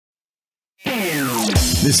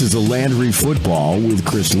This is the Landry Football with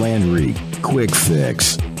Chris Landry. Quick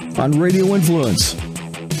fix on Radio Influence.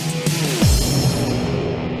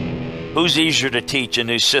 Who's easier to teach a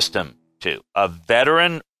new system to? A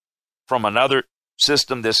veteran from another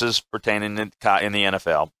system, this is pertaining in the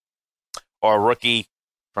NFL, or a rookie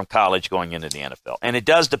from college going into the NFL? And it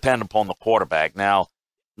does depend upon the quarterback. Now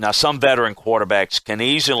some veteran quarterbacks can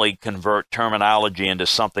easily convert terminology into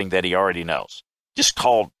something that he already knows, just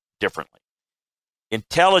called differently.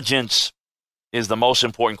 Intelligence is the most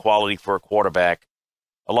important quality for a quarterback,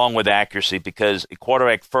 along with accuracy, because a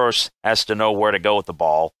quarterback first has to know where to go with the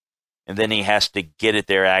ball, and then he has to get it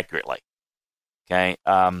there accurately. Okay,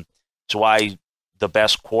 that's why the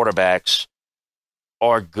best quarterbacks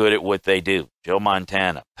are good at what they do. Joe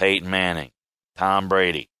Montana, Peyton Manning, Tom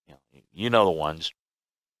Brady, you know the ones.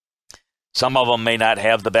 Some of them may not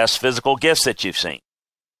have the best physical gifts that you've seen,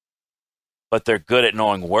 but they're good at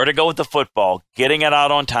knowing where to go with the football, getting it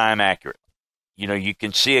out on time accurately. You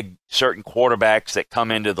can see certain quarterbacks that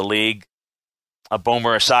come into the league. A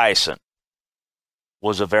Boomer Esiason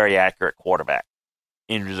was a very accurate quarterback.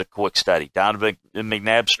 It was a quick study. Donovan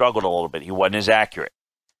McNabb struggled a little bit. He wasn't as accurate.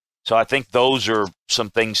 So I think those are some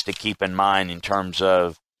things to keep in mind in terms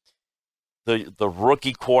of the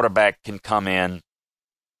rookie quarterback can come in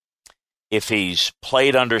if he's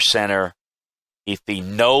played under center, if he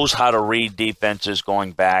knows how to read defenses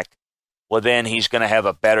going back, well, then he's going to have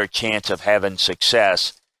a better chance of having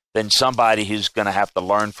success than somebody who's going to have to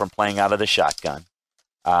learn from playing out of the shotgun.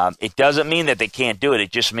 It doesn't mean that they can't do it.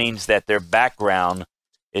 It just means that their background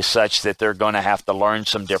is such that they're going to have to learn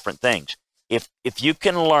some different things. If you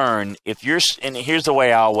can learn, and here's the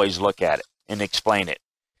way I always look at it and explain it.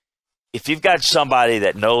 If you've got somebody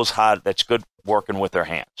that knows that's good working with their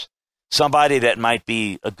hands, somebody that might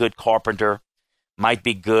be a good carpenter, might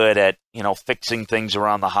be good at, fixing things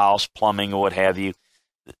around the house, plumbing or what have you,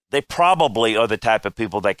 they probably are the type of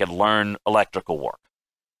people that can learn electrical work.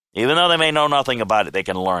 Even though they may know nothing about it, they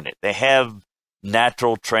can learn it. They have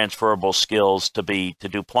natural transferable skills to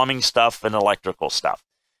do plumbing stuff and electrical stuff.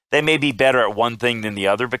 They may be better at one thing than the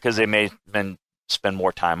other because they may spend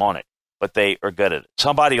more time on it, but they are good at it.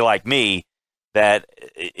 Somebody like me that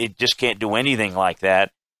it just can't do anything like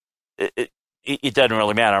that, it doesn't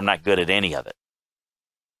really matter. I'm not good at any of it.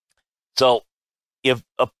 So if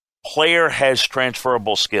a player has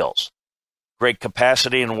transferable skills, great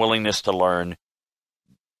capacity and willingness to learn,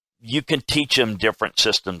 you can teach them different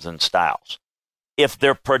systems and styles. If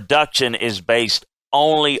their production is based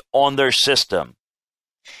only on their system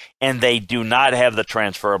and they do not have the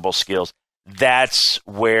transferable skills, that's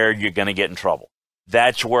where you're going to get in trouble.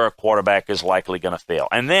 That's where a quarterback is likely going to fail.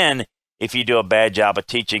 And then if you do a bad job of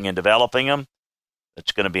teaching and developing them,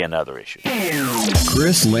 it's going to be another issue.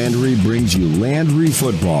 Chris Landry brings you Landry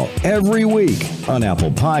Football every week on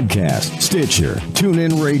Apple Podcast, Stitcher,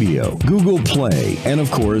 TuneIn Radio, Google Play, and of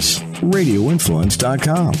course,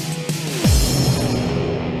 RadioInfluence.com.